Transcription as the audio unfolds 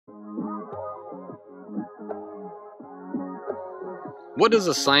What does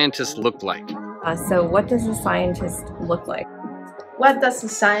a scientist look like? So what does a scientist look like? What does a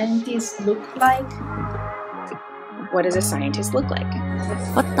scientist look like? What does a scientist look like?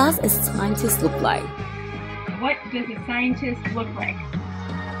 What does a scientist look like? What does a scientist look like?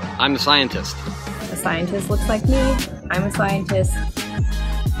 I'm the scientist. A scientist looks like me. I'm a scientist.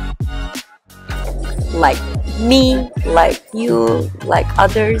 Like me, like you, like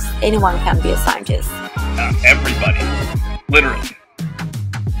others, anyone can be a scientist. Everybody, literally.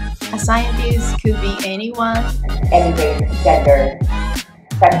 A scientist could be anyone. Any race, gender,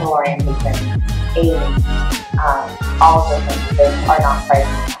 sexual orientation, age, all of those things are not part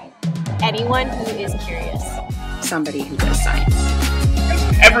of science. Anyone who is curious. Somebody who does science.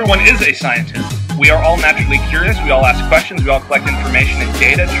 Everyone is a scientist. We are all naturally curious, we all ask questions, we all collect information and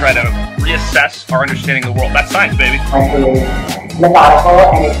data to try to reassess our understanding of the world. That's science, baby. One is methodical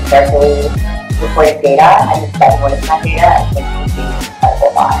and is carefully reporting data and evaluating that data and thinking these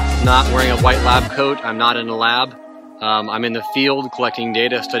incredible thoughts. Not wearing a white lab coat. I'm not in a lab. I'm in the field collecting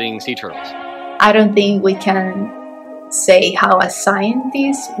data, studying sea turtles. I don't think we can say how a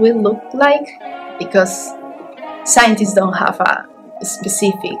scientist will look like because scientists don't have a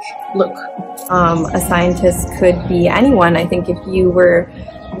specific look. A scientist could be anyone. I think if you were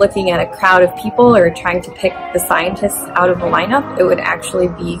looking at a crowd of people or trying to pick the scientists out of a lineup, it would actually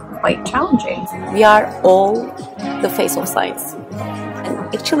be quite challenging. We are all the face of science. And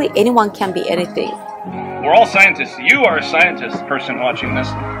actually, anyone can be anything. We're all scientists. You are a scientist, person watching this.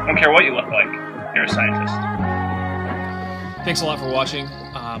 I don't care what you look like. You're a scientist. Thanks a lot for watching.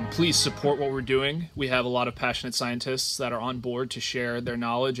 Please support what we're doing. We have a lot of passionate scientists that are on board to share their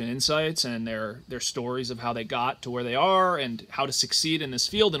knowledge and insights and their stories of how they got to where they are and how to succeed in this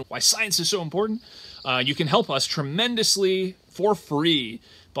field and why science is so important. You can help us tremendously for free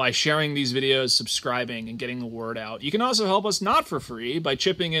by sharing these videos, subscribing, and getting the word out. You can also help us not for free by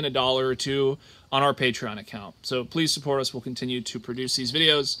chipping in $1 or $2 on our Patreon account. So please support us. We'll continue to produce these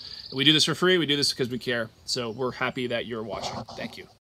videos. We do this for free. We do this because we care. So we're happy that you're watching. Thank you.